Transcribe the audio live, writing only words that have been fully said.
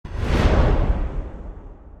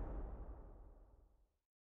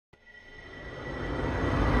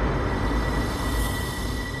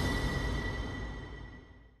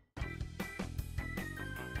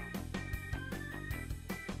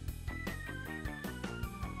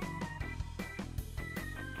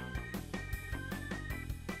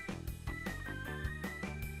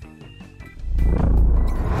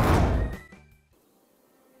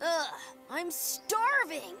I'm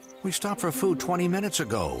starving! We stopped for food 20 minutes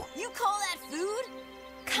ago. You call that food?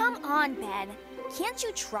 Come on, Ben. Can't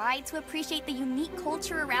you try to appreciate the unique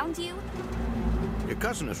culture around you? Your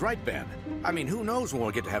cousin is right, Ben. I mean, who knows when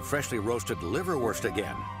we'll get to have freshly roasted liverwurst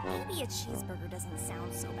again. Maybe a cheeseburger doesn't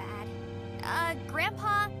sound so bad.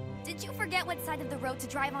 Grandpa, did you forget what side of the road to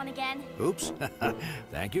drive on again? Oops.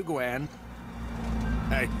 Thank you, Gwen.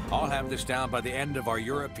 Hey, I'll have this down by the end of our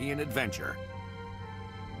European adventure.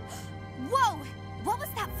 Whoa! What was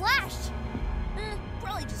that flash?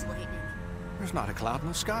 Probably just lightning. There's not a cloud in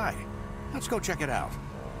the sky. Let's go check it out.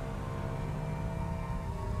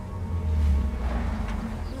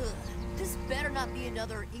 Ugh, this better not be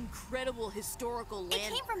another incredible historical land.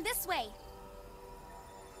 It came from this way.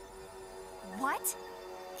 What?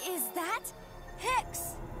 Is that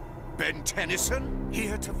Hex? Ben Tennyson,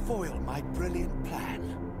 here to foil my brilliant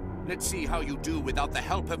plan. Let's see how you do without the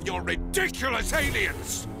help of your ridiculous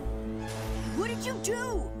aliens! What did you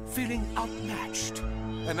do? Feeling outmatched.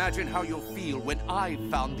 Imagine how you'll feel when I've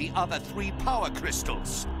found the other 3 power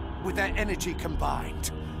crystals. With their energy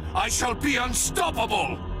combined, I shall be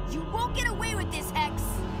unstoppable! You won't get away with this, Hex!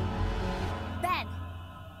 Ben?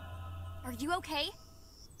 Are you okay?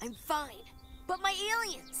 I'm fine. But my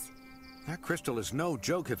aliens! That crystal is no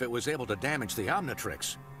joke if it was able to damage the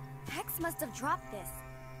Omnitrix. Hex must have dropped this.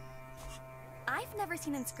 I've never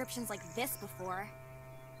seen inscriptions like this before.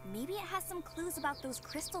 Maybe it has some clues about those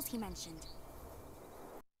crystals he mentioned.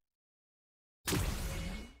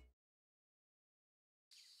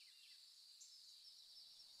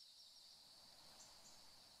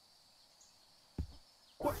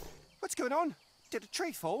 What's going on? Did a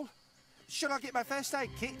tree fall? Should I get my first aid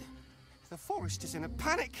kit? The forest is in a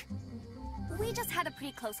panic. We just had a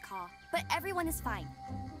pretty close call, but everyone is fine.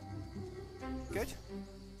 Good.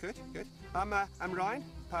 I'm Ryan,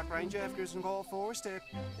 Park Ranger of Griswold Forest.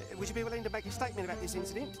 Would you be willing to make a statement about this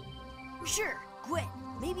incident? Sure, Gwen.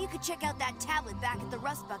 Maybe you could check out that tablet back at the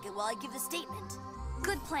rust bucket while I give the statement.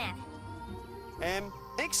 Good plan.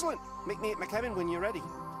 Excellent. Meet me at my cabin when you're ready.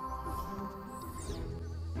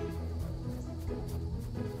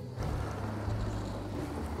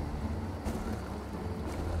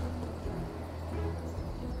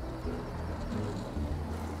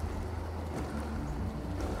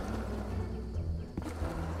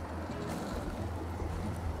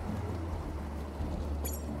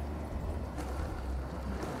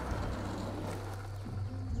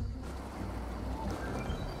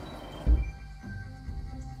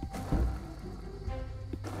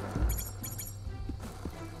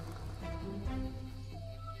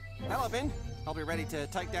 Hello, Ben. I'll be ready to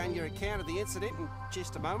take down your account of the incident in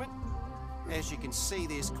just a moment. As you can see,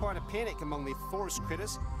 there's quite a panic among the forest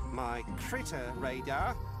critters. My critter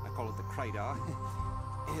radar, I call it the cradar,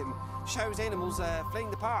 shows animals fleeing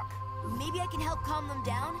the park. Maybe I can help calm them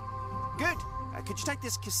down? Good. Could you take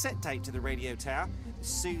this cassette tape to the radio tower? The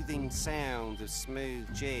soothing sound of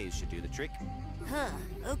smooth jazz should do the trick. Huh,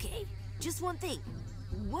 okay. Just one thing.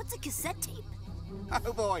 What's a cassette tape?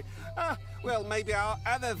 Oh boy. Well, maybe our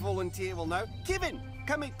other volunteer will know. Kevin,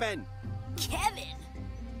 come meet Ben. Kevin?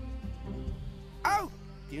 Oh,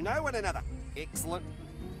 you know one another. Excellent.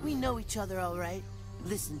 We know each other all right.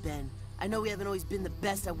 Listen, Ben, I know we haven't always been the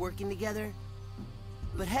best at working together,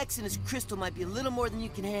 but Hex and his crystal might be a little more than you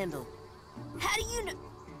can handle. How do you know?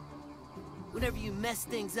 Whenever you mess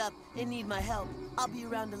things up and need my help, I'll be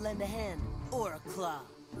around to lend a hand, or a claw.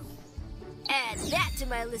 Add that to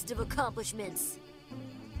my list of accomplishments.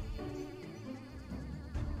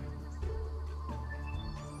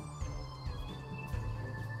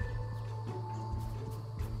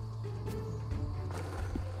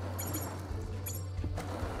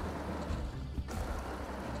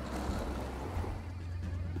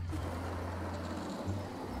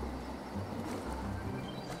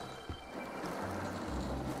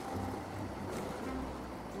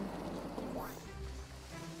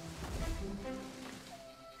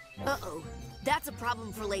 Uh-oh. That's a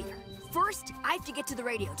problem for later. First, I have to get to the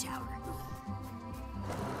radio tower.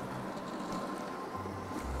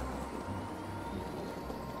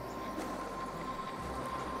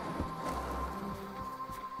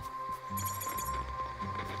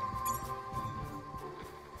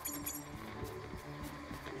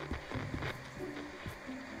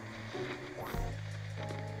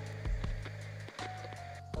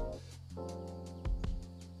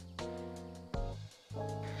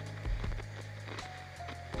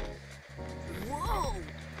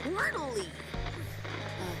 Portal-y.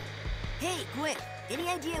 Hey, Gwen, any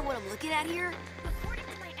idea what I'm looking at here? According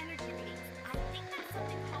to my energy readings, I think that's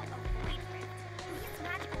something called a void rift. These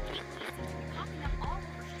magical gateways seem to be popping up all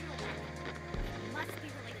over Strudel. It must be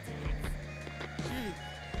related to Hex.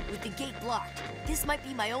 blocked. This might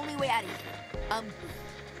be my only way out of here.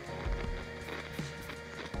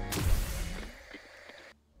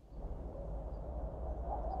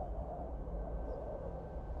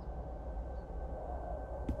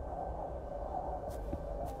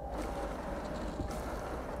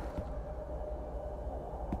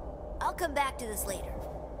 I'll come back to this later.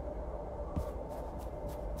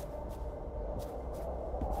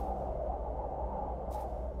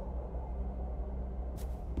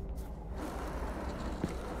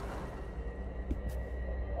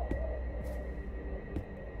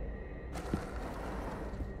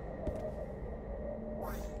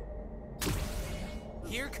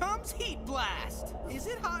 Here comes Heat Blast! Is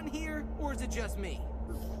it hot in here, or is it just me?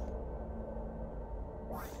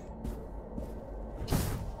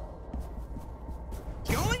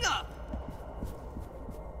 Going up!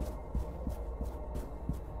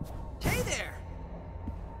 Hey there!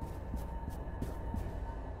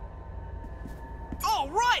 All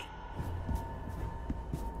right!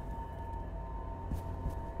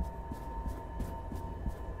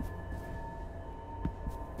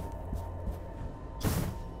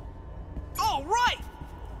 All right!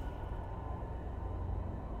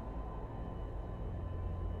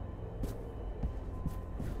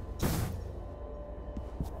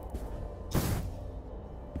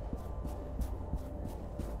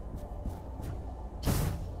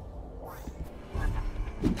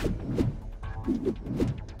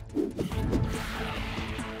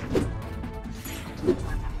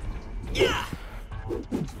 Yeah!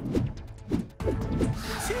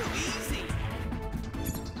 Too easy!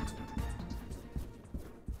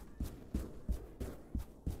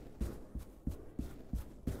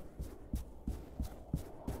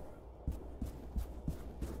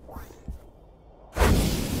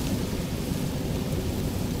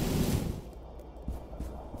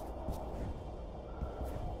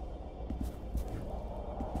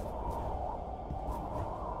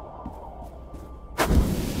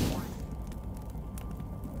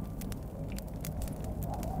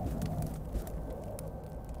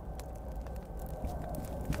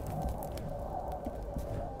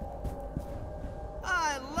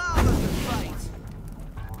 I love a good fight.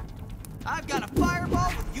 I've got a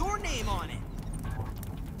fireball with your name on it.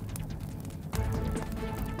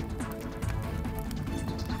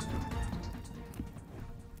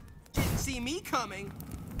 Didn't see me coming.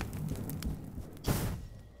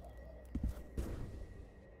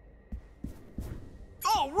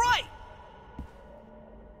 All right!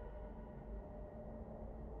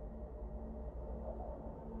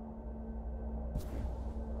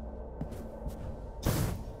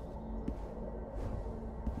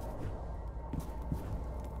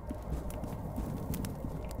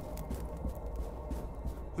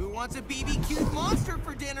 Who wants a BBQ'd monster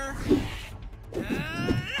for dinner?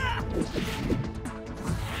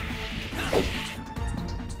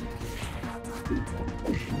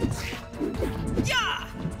 Yeah!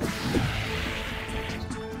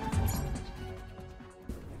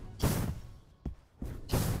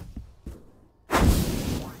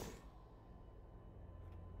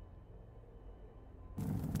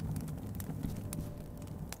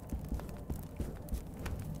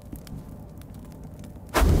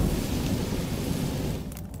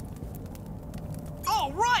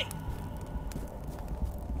 All right!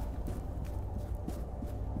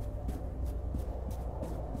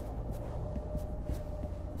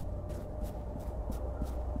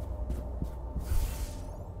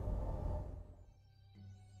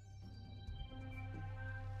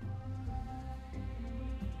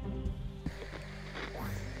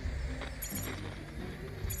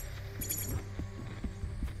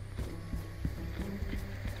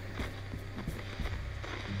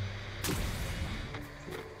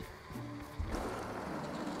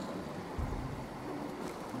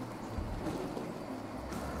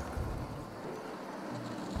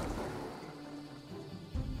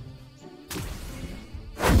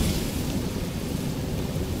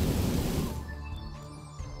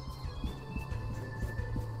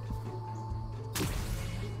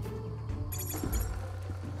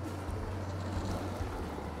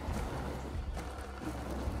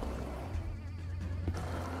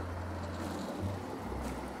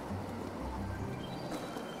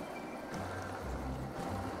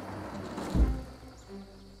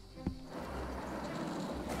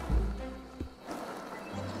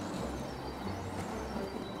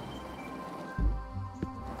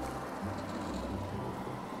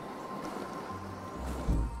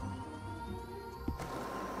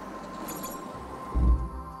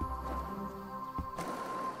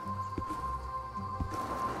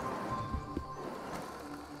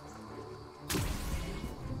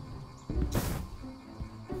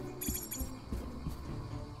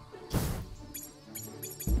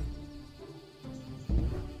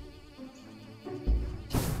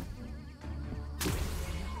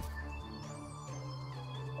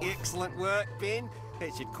 Excellent work, Ben.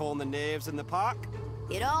 That should calm the nerves in the park.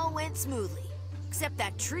 It all went smoothly, except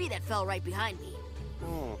that tree that fell right behind me.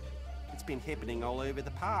 Oh, it's been happening all over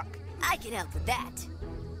the park. I can help with that.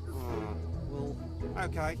 Oh, well,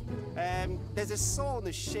 okay. There's a saw in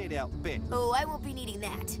the shed out back. Oh, I won't be needing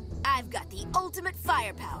that. I've got the ultimate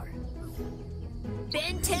firepower.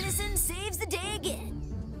 Ben Tennyson saves the day again.